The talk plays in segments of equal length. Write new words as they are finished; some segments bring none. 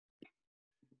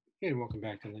Hey, and welcome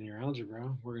back to Linear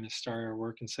Algebra. We're going to start our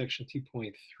work in section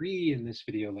 2.3 in this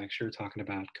video lecture, talking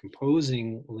about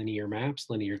composing linear maps,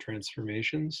 linear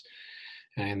transformations.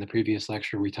 And in the previous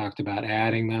lecture, we talked about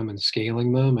adding them and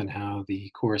scaling them and how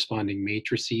the corresponding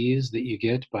matrices that you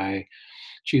get by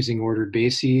choosing ordered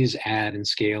bases add and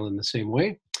scale in the same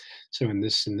way. So in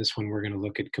this one, we're going to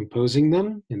look at composing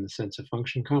them in the sense of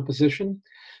function composition.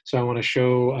 So I want to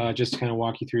show, just to kind of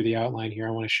walk you through the outline here,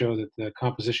 I want to show that the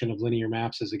composition of linear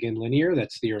maps is again linear.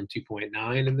 That's theorem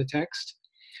 2.9 in the text.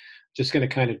 Just going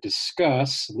to kind of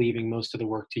discuss, leaving most of the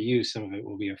work to you. Some of it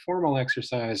will be a formal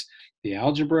exercise, the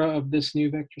algebra of this new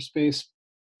vector space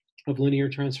of linear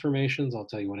transformations. I'll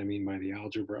tell you what I mean by the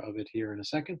algebra of it here in a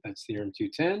second. That's theorem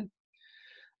 210.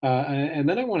 And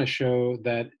then I want to show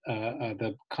that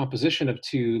the composition of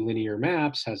two linear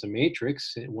maps has a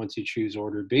matrix once you choose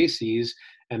ordered bases,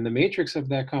 and the matrix of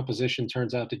that composition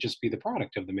turns out to just be the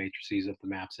product of the matrices of the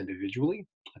maps individually.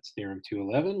 That's theorem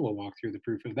 211. We'll walk through the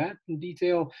proof of that in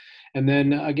detail. And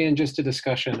then again, just a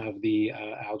discussion of the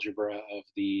algebra of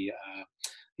the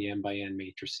m by n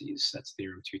matrices. That's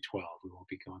theorem 212. We won't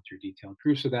be going through detailed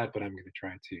proofs of that, but I'm going to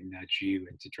try to nudge you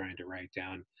into trying to write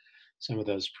down some of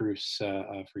those proofs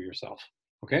for yourself.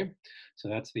 Okay, so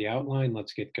that's the outline.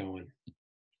 Let's get going.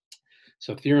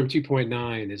 So theorem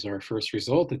 2.9 is our first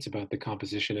result. It's about the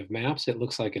composition of maps. It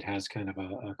looks like it has kind of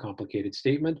a complicated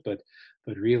statement, but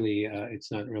really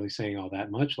it's not really saying all that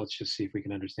much. Let's just see if we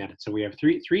can understand it. So we have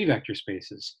three vector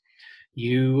spaces,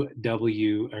 U,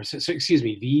 W, or excuse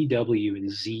me, V, W, and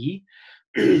Z.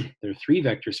 There are three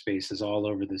vector spaces all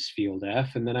over this field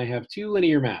F, and then I have two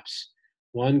linear maps.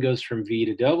 One goes from V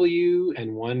to W,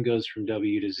 and one goes from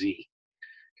W to Z.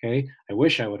 Okay, I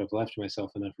wish I would have left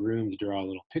myself enough room to draw a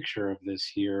little picture of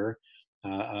this here.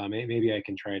 Maybe I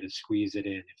can try to squeeze it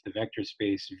in. If the vector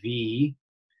space V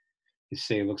is,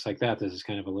 say, looks like that, this is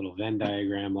kind of a little Venn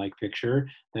diagram-like picture,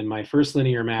 then my first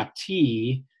linear map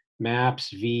T maps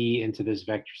V into this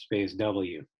vector space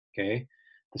W, okay?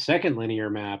 The second linear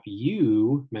map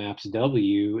U maps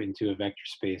W into a vector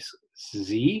space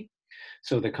Z.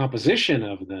 So the composition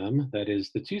of them, that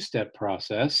is the two-step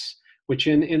process, which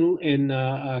in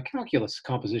calculus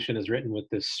composition is written with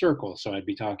this circle. So I'd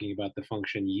be talking about the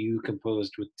function u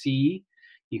composed with t.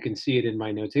 You can see it in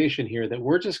my notation here that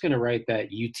we're just going to write that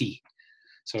ut.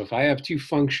 So if I have two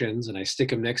functions and I stick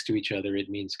them next to each other, it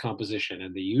means composition.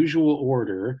 And the usual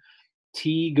order,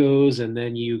 t goes and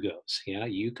then u goes. Yeah,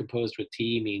 u composed with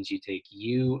t means you take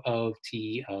u of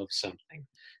t of something.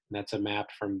 And that's a map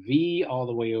from V all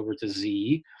the way over to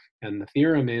Z. And the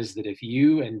theorem is that if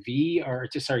U and V are,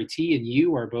 sorry, T and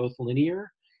U are both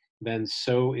linear, then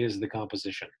so is the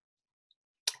composition.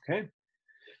 Okay,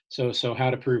 so how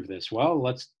to prove this? Well,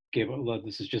 let's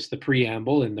this is just the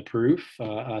preamble in the proof.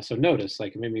 So notice,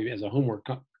 like maybe as a homework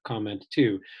comment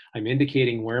too, I'm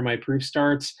indicating where my proof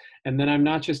starts, and then I'm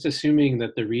not just assuming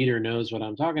that the reader knows what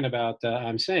I'm talking about.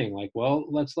 I'm saying like, well,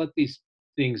 let's let these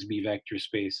things be vector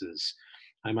spaces.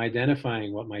 I'm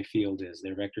identifying what my field is.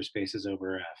 They're vector spaces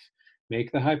over F.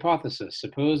 Make the hypothesis.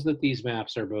 Suppose that these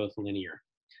maps are both linear.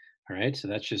 All right, so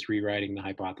that's just rewriting the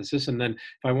hypothesis. And then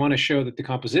if I want to show that the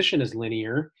composition is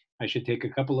linear, I should take a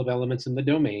couple of elements in the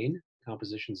domain.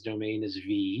 Composition's domain is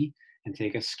V, and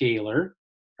take a scalar,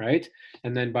 right?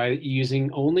 And then by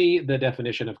using only the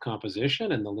definition of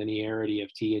composition and the linearity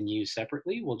of T and U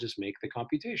separately, we'll just make the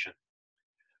computation.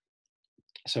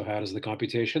 So how does the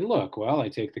computation look? Well, I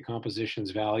take the composition's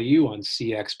value on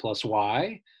Cx plus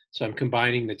y. So I'm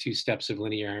combining the two steps of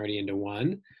linearity into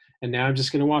one. And now I'm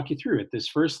just going to walk you through it. This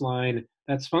first line,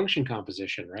 that's function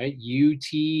composition, right?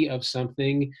 ut of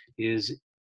something is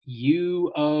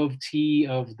u of t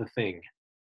of the thing.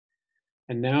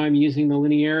 And now I'm using the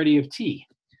linearity of t.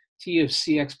 T of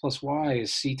Cx plus y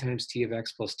is c times t of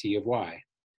x plus t of y.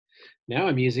 Now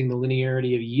I'm using the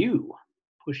linearity of u.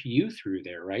 Push u through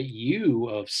there, right? U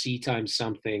of c times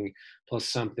something plus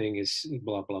something is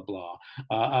blah, blah, blah.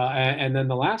 And then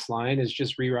the last line is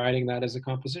just rewriting that as a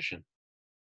composition.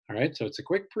 All right, so it's a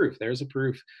quick proof. There's a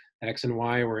proof. X and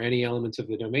y were any elements of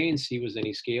the domain. C was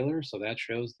any scalar. So that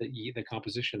shows that the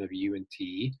composition of u and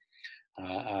t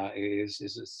is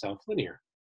itself linear.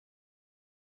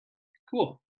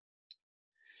 Cool.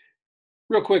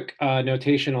 Real quick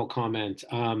notational comment.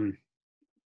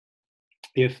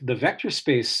 If the vector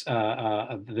space,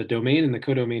 the domain and the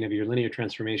codomain of your linear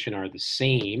transformation are the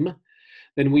same,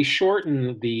 then we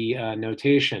shorten the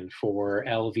notation for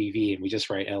LVV and we just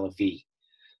write L of V.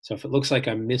 So if it looks like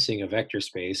I'm missing a vector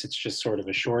space, it's just sort of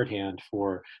a shorthand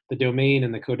for the domain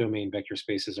and the codomain vector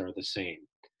spaces are the same.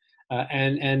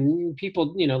 And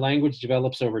people, language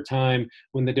develops over time.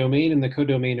 When the domain and the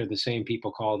codomain are the same,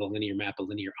 people call the linear map a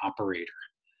linear operator.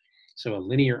 So a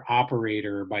linear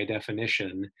operator, by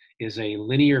definition, is a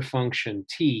linear function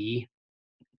t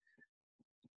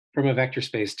from a vector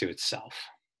space to itself.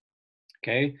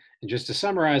 Okay, and just to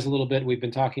summarize a little bit, we've been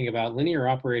talking about linear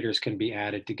operators can be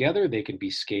added together. They can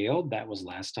be scaled. That was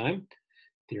last time.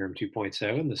 Theorem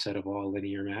 2.7, the set of all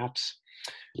linear maps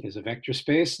is a vector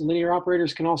space. Linear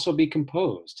operators can also be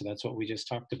composed. That's what we just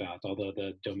talked about, although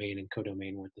the domain and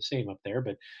codomain weren't the same up there.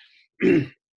 But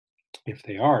if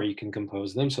they are, you can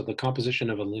compose them. So the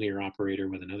composition of a linear operator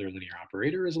with another linear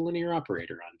operator is a linear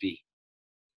operator on V.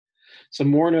 Some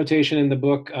more notation in the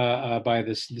book by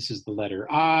this. This is the letter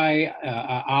I.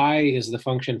 I is the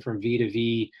function from V to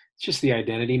V. It's just the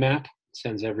identity map. It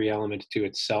sends every element to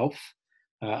itself.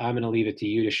 I'm going to leave it to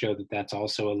you to show that that's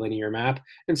also a linear map.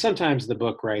 And sometimes the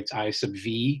book writes I sub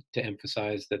V to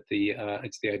emphasize that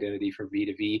it's the identity from V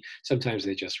to V. Sometimes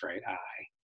they just write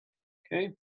I.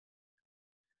 Okay.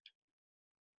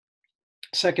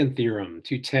 Second theorem,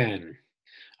 210.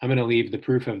 I'm going to leave the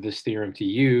proof of this theorem to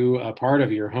you. Part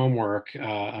of your homework,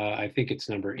 I think it's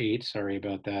number 8. Sorry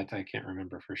about that. I can't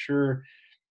remember for sure.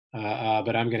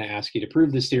 But I'm going to ask you to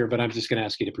prove this theorem, but I'm just going to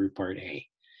ask you to prove part A.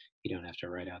 You don't have to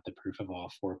write out the proof of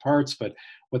all 4 parts. But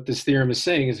what this theorem is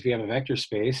saying is if you have a vector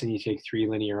space and you take 3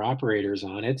 linear operators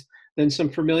on it, then some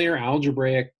familiar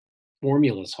algebraic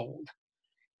formulas hold.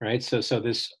 Right, so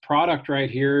this product right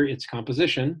here, it's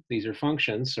composition. These are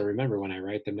functions. So remember, when I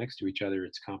write them next to each other,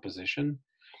 it's composition.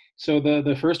 So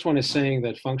the first one is saying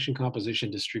that function composition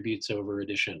distributes over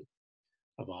addition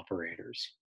of operators.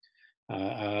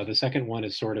 The second one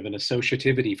is sort of an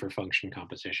associativity for function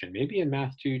composition. Maybe in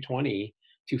Math 220,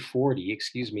 240,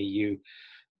 excuse me, you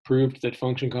proved that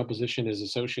function composition is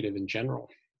associative in general.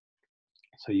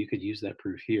 So you could use that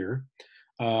proof here.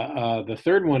 The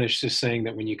third one is just saying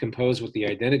that when you compose with the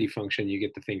identity function, you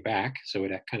get the thing back. So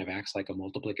it kind of acts like a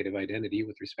multiplicative identity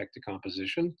with respect to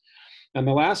composition. And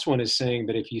the last one is saying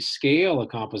that if you scale a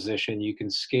composition, you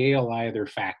can scale either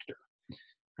factor,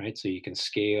 right? So you can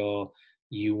scale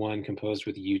U1 composed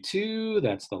with U2,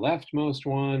 that's the leftmost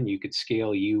one. You could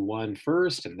scale U1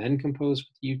 first and then compose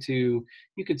with U2.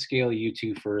 You could scale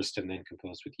U2 first and then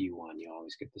compose with U1. You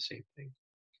always get the same thing.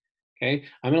 Okay,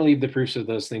 I'm going to leave the proofs of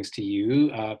those things to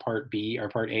you. Part B, or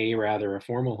part A rather, a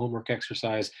formal homework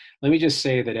exercise. Let me just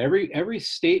say that every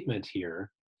statement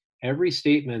here, every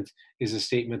statement is a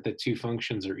statement that 2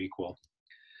 functions are equal.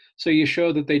 So you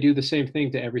show that they do the same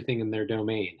thing to everything in their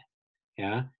domain.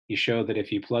 Yeah, you show that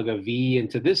if you plug a V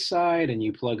into this side and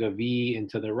you plug a V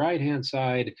into the right-hand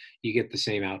side, you get the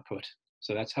same output.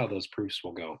 So that's how those proofs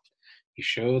will go. You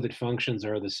show that functions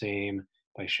are the same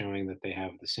by showing that they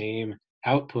have the same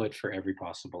output for every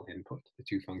possible input. The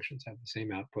 2 functions have the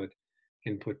same output,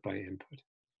 input by input.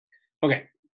 Okay,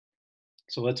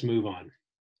 so let's move on.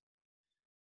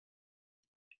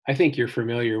 I think you're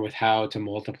familiar with how to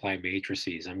multiply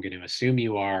matrices. I'm going to assume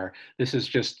you are. This is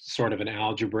just sort of an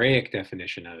algebraic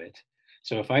definition of it.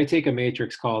 So if I take a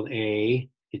matrix called A,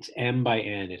 it's M by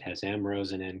N. It has M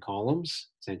rows and N columns.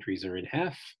 Its entries are in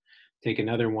F. Take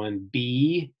another one,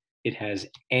 B. It has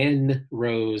N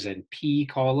rows and P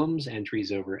columns,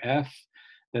 entries over F.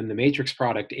 Then the matrix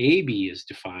product AB is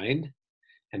defined.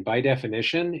 And by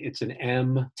definition, it's an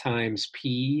M times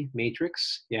P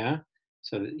matrix, yeah?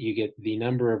 So that you get the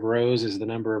number of rows is the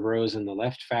number of rows in the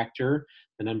left factor.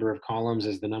 The number of columns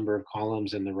is the number of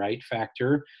columns in the right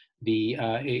factor. The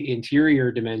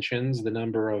interior dimensions, the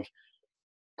number of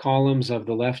columns of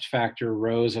the left factor,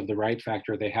 rows of the right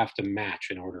factor, they have to match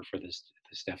in order for this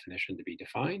definition to be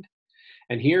defined.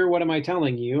 And here, what am I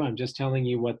telling you? I'm just telling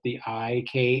you what the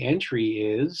IK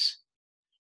entry is.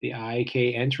 The IK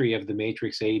entry of the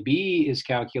matrix AB is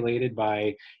calculated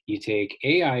by, you take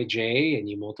Aij and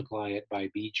you multiply it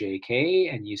by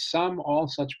Bjk, and you sum all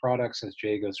such products as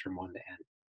j goes from 1 to n.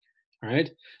 All right,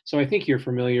 so I think you're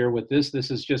familiar with this. This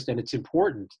is just, and it's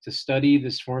important to study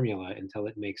this formula until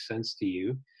it makes sense to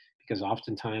you, because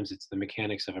oftentimes it's the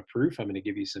mechanics of a proof. I'm going to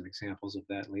give you some examples of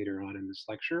that later on in this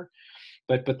lecture.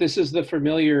 But this is the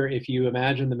familiar, if you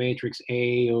imagine the matrix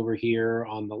A over here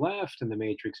on the left and the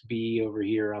matrix B over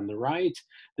here on the right,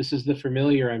 this is the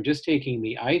familiar. I'm just taking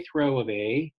the ith row of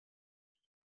A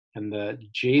and the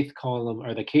jth column,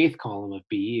 or the kth column of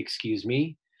B, excuse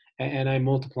me, and I'm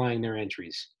multiplying their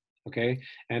entries, okay?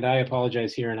 And I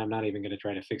apologize here, and I'm not even going to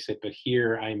try to fix it, but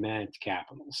here I meant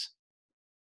capitals.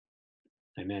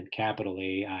 I meant capital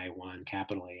AI1,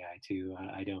 capital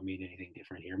AI2. I don't mean anything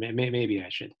different here. Maybe I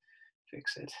should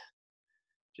fix it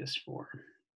just for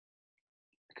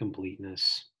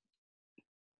completeness.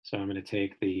 So I'm going to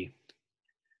take the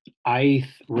ith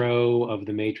row of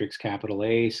the matrix capital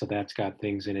A. So that's got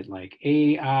things in it like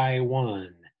AI1,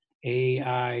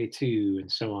 AI2,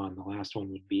 and so on. The last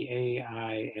one would be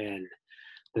AIN.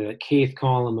 The kth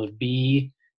column of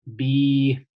B,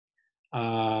 B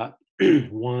 1K,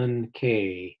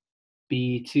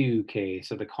 B2K.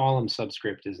 So the column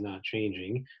subscript is not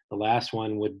changing. The last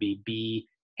one would be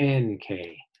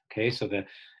BNK. Okay, so the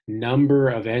number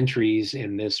of entries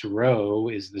in this row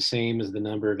is the same as the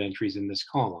number of entries in this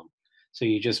column. So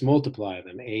you just multiply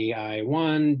them.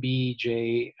 AI1,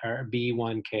 BJ, or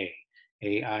B1K,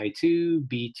 AI2,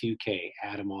 B2K.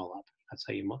 Add them all up. That's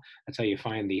how you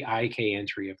find the IK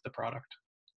entry of the product.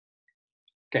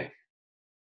 Okay,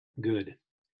 good.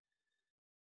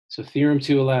 So Theorem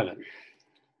 211.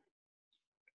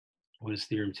 What does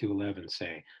Theorem 211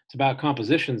 say? It's about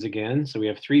compositions again. So we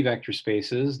have three vector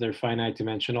spaces. They're finite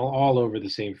dimensional all over the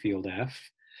same field F.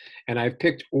 And I've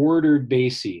picked ordered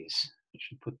bases. I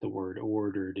should put the word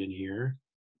ordered in here.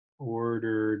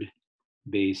 Ordered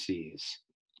bases.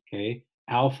 Okay.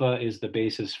 Alpha is the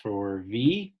basis for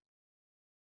V.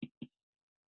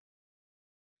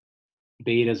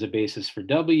 Beta is a basis for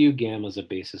W. Gamma is a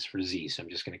basis for Z. So I'm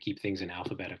just going to keep things in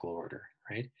alphabetical order,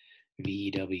 right?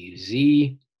 V, W,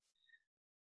 Z.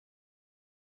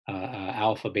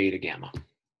 Alpha, beta, gamma.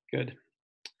 Good.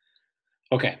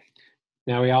 Okay.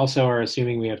 Now we also are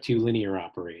assuming we have two linear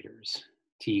operators.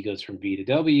 T goes from V to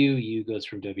W, U goes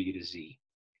from W to Z.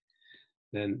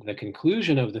 Then the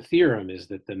conclusion of the theorem is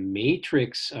that the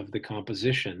matrix of the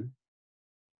composition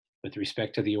with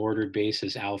respect to the ordered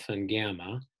bases alpha and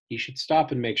gamma, you should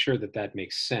stop and make sure that that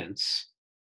makes sense.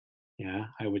 Yeah,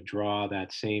 I would draw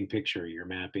that same picture. You're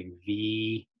mapping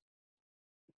V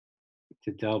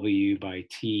to W by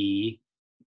T,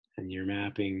 and you're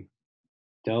mapping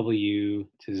W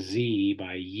to Z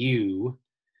by U.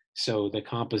 So the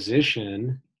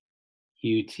composition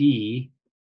UT,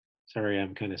 sorry,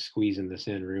 I'm kind of squeezing this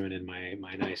in, ruining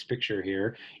my nice picture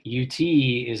here. UT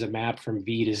is a map from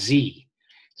V to Z.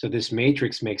 So this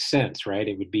matrix makes sense, right?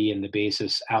 It would be in the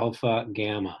basis alpha,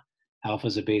 gamma. Alpha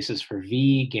is a basis for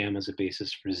V, gamma is a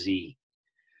basis for Z.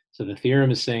 So the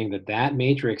theorem is saying that that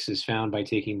matrix is found by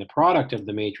taking the product of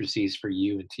the matrices for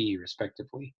U and T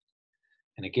respectively.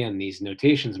 And again, these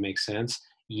notations make sense.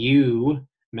 U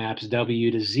maps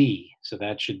W to Z, so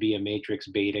that should be a matrix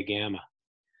beta gamma.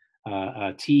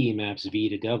 T maps V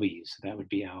to W, so that would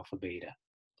be alpha beta.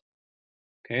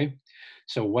 Okay,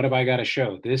 so what have I got to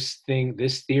show? This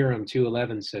theorem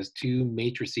 211 says two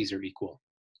matrices are equal.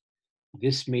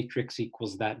 This matrix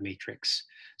equals that matrix.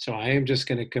 So I am just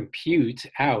going to compute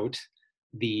out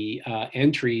the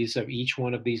entries of each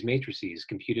one of these matrices,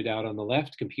 computed out on the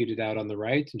left, computed out on the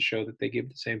right, and show that they give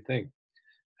the same thing.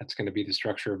 That's going to be the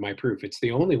structure of my proof. It's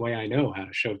the only way I know how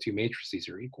to show two matrices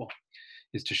are equal,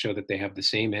 is to show that they have the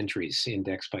same entries,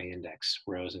 index by index,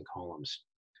 rows and columns.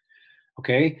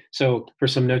 Okay, so for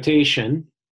some notation,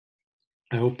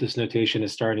 I hope this notation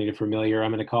is starting to familiar.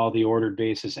 I'm going to call the ordered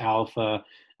basis alpha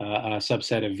a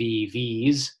subset of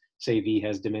V's. Say V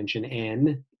has dimension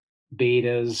n.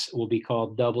 Betas will be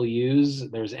called W's.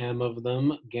 There's M of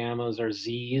them. Gammas are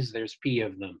Z's. There's P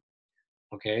of them.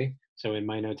 Okay, so in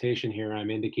my notation here,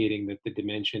 I'm indicating that the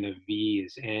dimension of V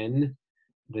is n.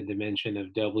 The dimension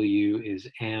of W is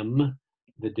M.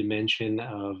 The dimension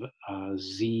of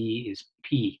Z is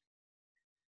P.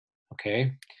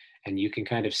 Okay, and you can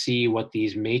kind of see what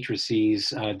these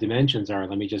matrices dimensions are.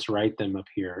 Let me just write them up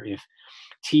here. If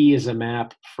T is a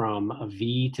map from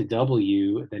V to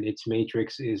W, then its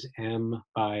matrix is M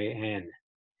by N.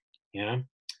 Yeah.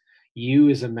 U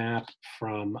is a map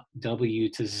from W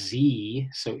to Z,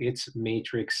 so its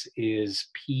matrix is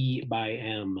P by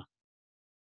M.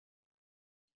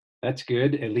 That's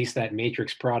good. At least that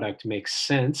matrix product makes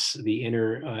sense. The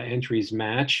inner entries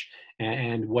match.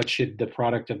 And what should the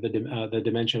product of the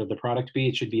dimension of the product be?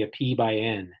 It should be a P by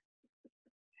N.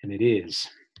 And it is.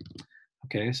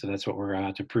 Okay, so that's what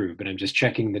we're to prove. But I'm just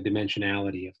checking the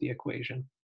dimensionality of the equation.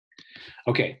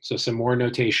 Okay, so some more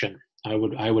notation. I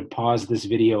would pause this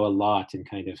video a lot and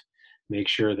kind of make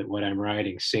sure that what I'm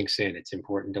writing sinks in. It's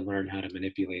important to learn how to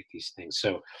manipulate these things.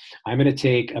 So I'm going to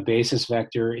take a basis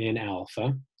vector in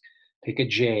alpha, pick a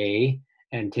j,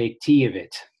 and take t of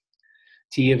it.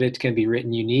 T of it can be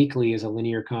written uniquely as a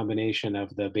linear combination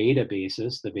of the beta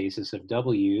basis, the basis of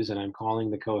w's, and I'm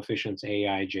calling the coefficients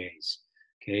aij's.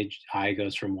 Okay, I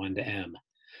goes from 1 to m.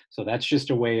 So that's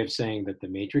just a way of saying that the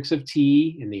matrix of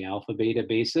T in the alpha beta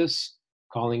basis,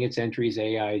 calling its entries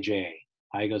aij.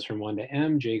 I goes from 1 to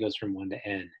m, j goes from 1 to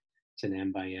n. It's an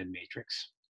m by n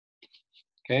matrix.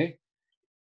 Okay.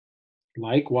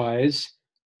 Likewise,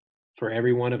 for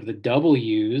every one of the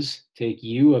w's, take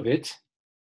u of it,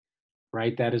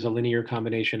 write that as a linear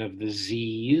combination of the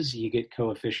z's. You get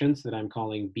coefficients that I'm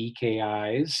calling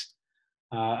bki's.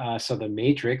 So the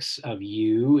matrix of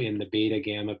U in the beta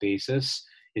gamma basis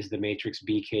is the matrix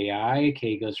bki.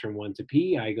 K goes from 1 to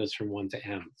p, I goes from 1 to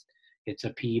m. It's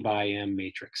a p by m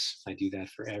matrix. I do that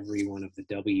for every one of the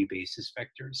w basis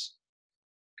vectors.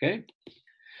 Okay,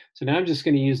 so now I'm just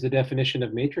going to use the definition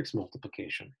of matrix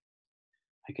multiplication.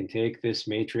 I can take this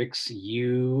matrix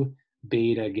U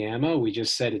beta gamma. We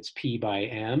just said it's P by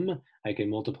M. I can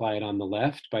multiply it on the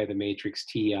left by the matrix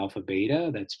T alpha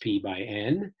beta. That's P by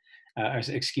N.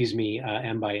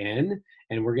 M by N.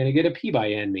 And we're going to get a P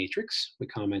by N matrix. We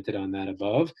commented on that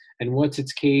above. And what's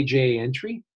its KJ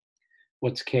entry?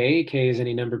 What's K? K is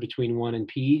any number between 1 and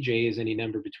P. J is any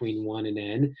number between 1 and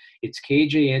N. It's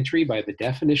KJ entry by the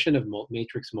definition of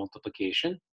matrix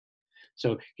multiplication.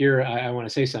 So here I want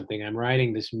to say something. I'm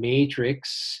writing this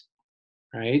matrix,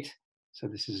 right? So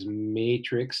this is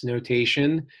matrix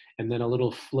notation, and then a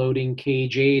little floating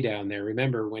kj down there.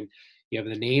 Remember, when you have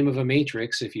the name of a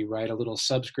matrix, if you write a little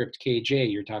subscript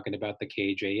kj, you're talking about the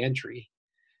kj entry.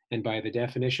 And by the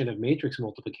definition of matrix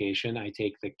multiplication, I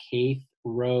take the kth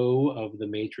row of the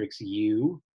matrix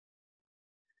U,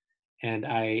 and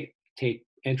I take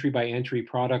entry by entry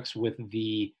products with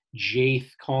the jth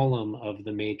column of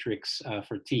the matrix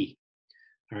for T.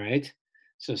 All right.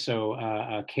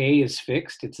 So K is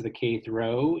fixed. It's the kth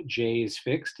row. J is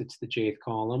fixed. It's the jth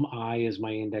column. I is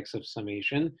my index of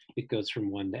summation. It goes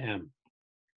from 1 to m.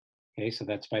 Okay, so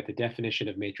that's by the definition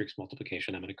of matrix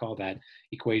multiplication. I'm going to call that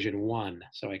equation 1,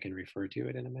 so I can refer to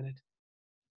it in a minute.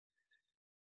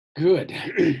 Good.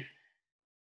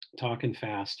 Talking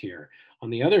fast here. On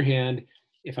the other hand,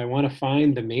 if I want to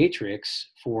find the matrix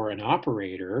for an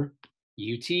operator,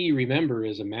 UT, remember,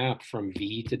 is a map from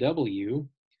V to W.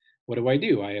 What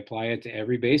do? I apply it to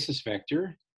every basis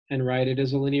vector and write it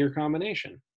as a linear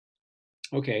combination.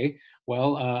 Okay,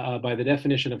 well, by the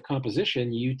definition of composition,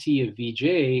 UT of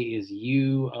Vj is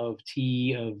U of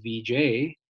T of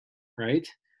Vj, right?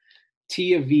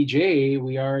 T of Vj,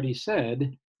 we already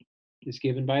said, is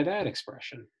given by that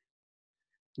expression.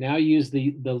 Now use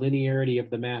the linearity of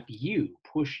the map U.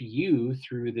 Push U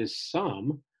through this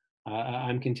sum.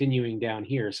 I'm continuing down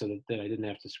here so that I didn't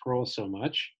have to scroll so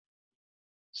much.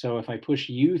 So if I push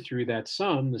U through that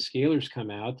sum, the scalars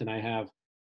come out, and I have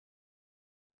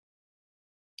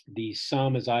the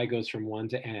sum as I goes from 1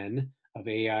 to n of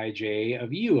aij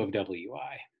of U of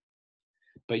wi.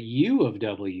 But U of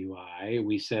wi,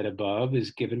 we said above,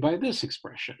 is given by this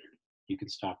expression. You can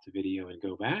stop the video and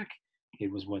go back.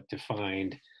 It was what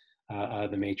defined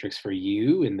the matrix for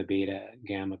U in the beta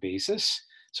gamma basis.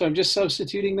 So I'm just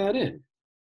substituting that in.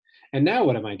 And now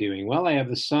what am I doing? Well, I have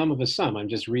the sum of a sum. I'm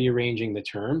just rearranging the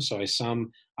terms. So I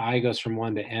sum I goes from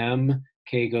 1 to m,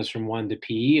 k goes from 1 to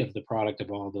p of the product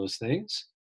of all those things.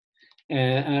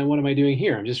 And what am I doing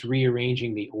here? I'm just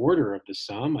rearranging the order of the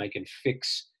sum. I can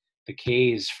fix the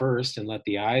k's first and let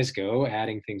the i's go.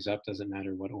 Adding things up doesn't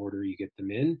matter what order you get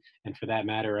them in. And for that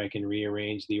matter, I can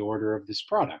rearrange the order of this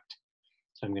product.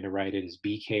 So I'm going to write it as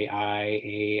bki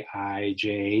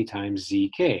aij times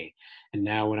zk. And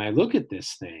now when I look at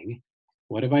this thing,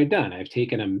 what have I done? I've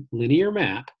taken a linear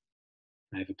map,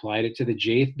 I've applied it to the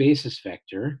jth basis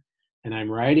vector, and I'm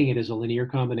writing it as a linear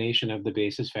combination of the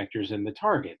basis vectors and the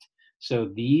target. So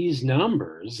these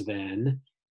numbers then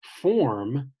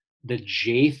form the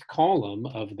jth column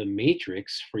of the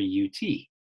matrix for UT.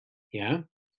 Yeah?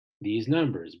 These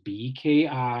numbers, bki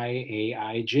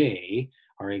aij,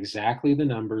 are exactly the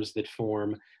numbers that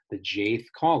form the jth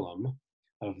column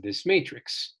of this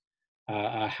matrix.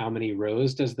 How many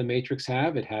rows does the matrix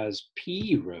have? It has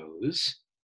p rows.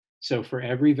 So for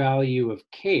every value of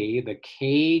k, the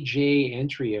kj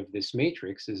entry of this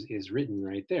matrix is written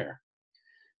right there.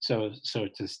 So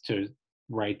to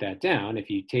write that down, if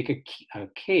you take a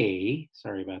k,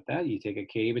 sorry about that, you take a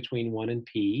k between 1 and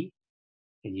p,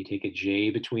 and you take a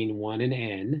j between 1 and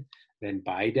n, then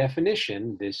by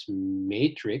definition, this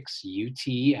matrix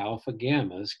UT alpha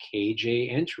gamma's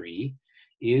kj entry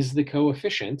is the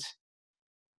coefficient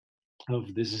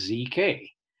of this zk.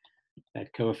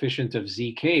 That coefficient of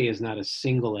zk is not a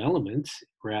single element,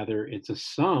 rather it's a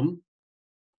sum,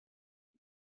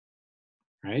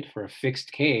 right? For a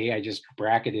fixed k, I just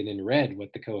bracketed in red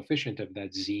what the coefficient of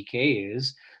that zk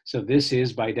is. So this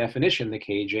is, by definition, the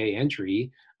kj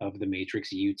entry of the matrix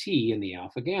UT in the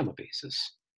alpha gamma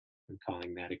basis. I'm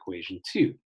calling that equation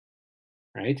 2,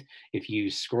 right? If you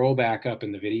scroll back up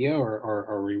in the video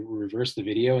or reverse the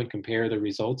video and compare the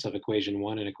results of equation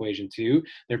 1 and equation 2,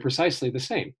 they're precisely the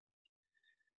same.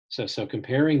 So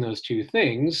comparing those two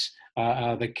things,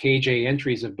 the kj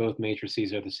entries of both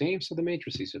matrices are the same, so the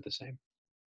matrices are the same.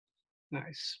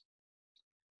 Nice.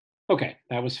 Okay,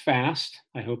 that was fast.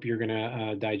 I hope you're going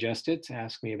to digest it.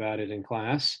 Ask me about it in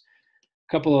class.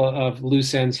 A couple of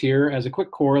loose ends here. As a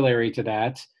quick corollary to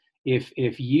that,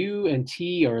 if U and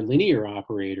T are linear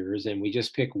operators and we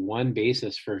just pick one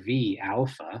basis for V,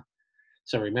 alpha,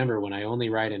 so remember when I only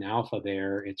write an alpha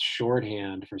there, it's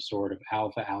shorthand for sort of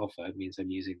alpha alpha. It means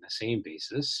I'm using the same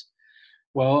basis.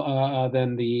 Well,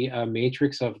 then the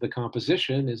matrix of the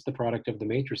composition is the product of the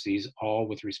matrices, all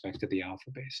with respect to the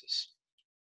alpha basis.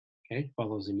 Okay,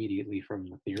 follows immediately from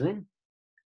the theorem.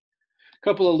 A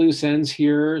couple of loose ends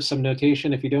here, some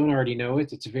notation. If you don't already know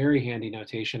it, it's a very handy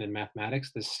notation in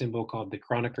mathematics, this symbol called the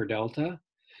Kronecker delta.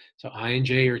 So I and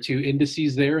j are two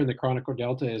indices there, and the Kronecker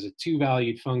delta is a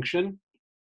two-valued function.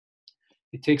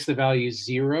 It takes the value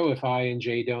 0 if I and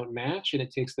j don't match, and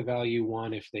it takes the value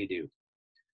 1 if they do.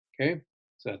 Okay,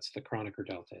 so that's the Kronecker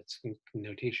delta. It's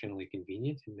notationally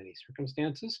convenient in many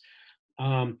circumstances.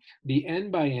 The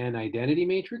n by n identity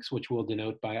matrix, which we'll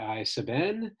denote by I sub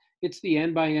n, it's the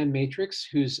n by n matrix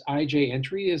whose ij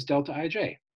entry is delta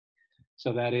ij.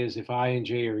 So that is, if I and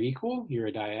j are equal, you're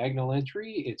a diagonal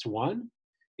entry, it's 1.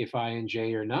 If I and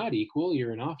j are not equal,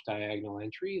 you're an off-diagonal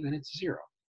entry, then it's 0.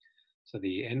 So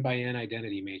the n by n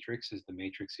identity matrix is the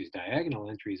matrix whose diagonal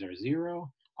entries are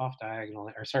 0,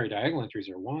 diagonal entries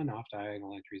are 1,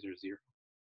 off-diagonal entries are 0.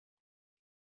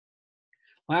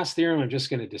 Last theorem, I'm just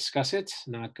going to discuss it,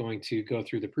 not going to go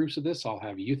through the proofs of this. I'll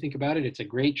have you think about it. It's a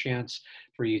great chance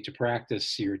for you to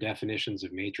practice your definitions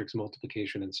of matrix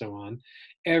multiplication and so on.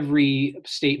 Every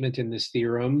statement in this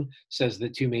theorem says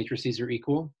that two matrices are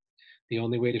equal. The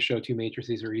only way to show two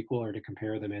matrices are equal are to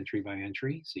compare them entry by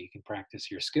entry, so you can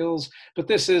practice your skills. But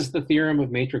this is the theorem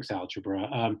of matrix algebra.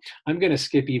 I'm going to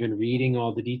skip even reading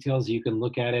all the details. You can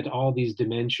look at it. All these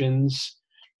dimensions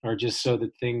are just so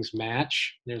that things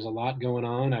match. There's a lot going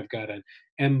on. I've got an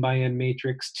m by n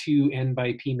matrix, two n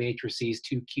by p matrices,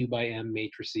 two q by m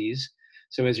matrices.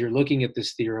 So as you're looking at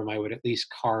this theorem, I would at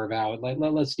least carve out,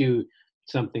 let's do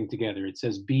something together. It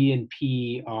says B and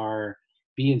C are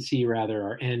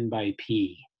n by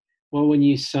p. Well, when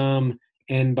you sum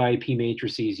n by p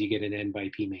matrices, you get an n by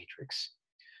p matrix.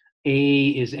 A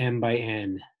is m by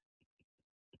n.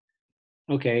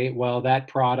 Okay, well, that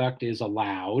product is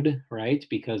allowed, right?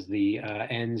 Because the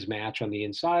n's match on the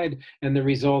inside, and the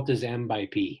result is m by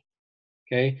p.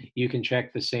 Okay, you can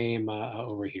check the same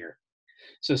over here.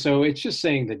 So it's just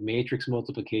saying that matrix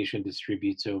multiplication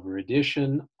distributes over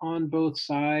addition on both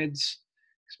sides.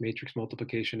 Because matrix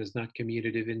multiplication is not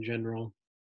commutative in general.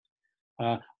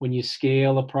 When you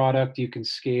scale a product, you can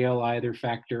scale either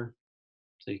factor.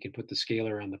 So you can put the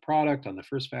scalar on the product, on the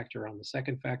first factor, on the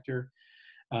second factor.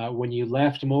 When you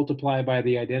left multiply by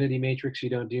the identity matrix, you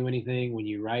don't do anything. When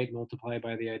you right multiply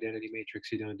by the identity matrix,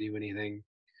 you don't do anything.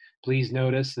 Please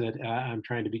notice that I'm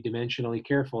trying to be dimensionally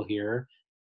careful here.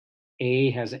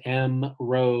 A has m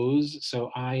rows, so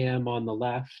im on the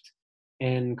left,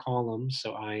 n columns,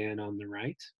 so in on the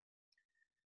right.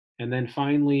 And then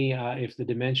finally, if the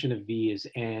dimension of V is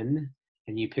n,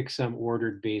 and you pick some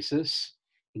ordered basis,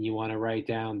 and you want to write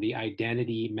down the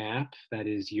identity map, that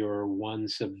is your 1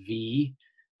 sub V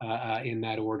in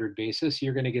that ordered basis,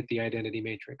 you're going to get the identity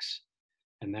matrix.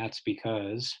 And that's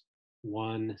because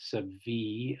 1 sub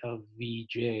V of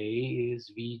Vj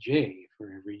is Vj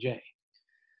for every j.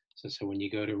 So when you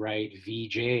go to write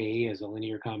Vj as a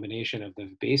linear combination of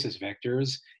the basis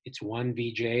vectors, it's 1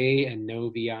 Vj and no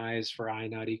Vi's for I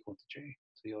not equal to j.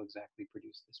 So you'll exactly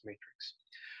produce this matrix.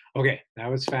 Okay,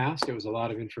 that was fast. It was a lot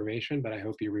of information, but I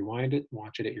hope you rewind it,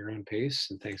 watch it at your own pace,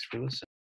 and thanks for listening.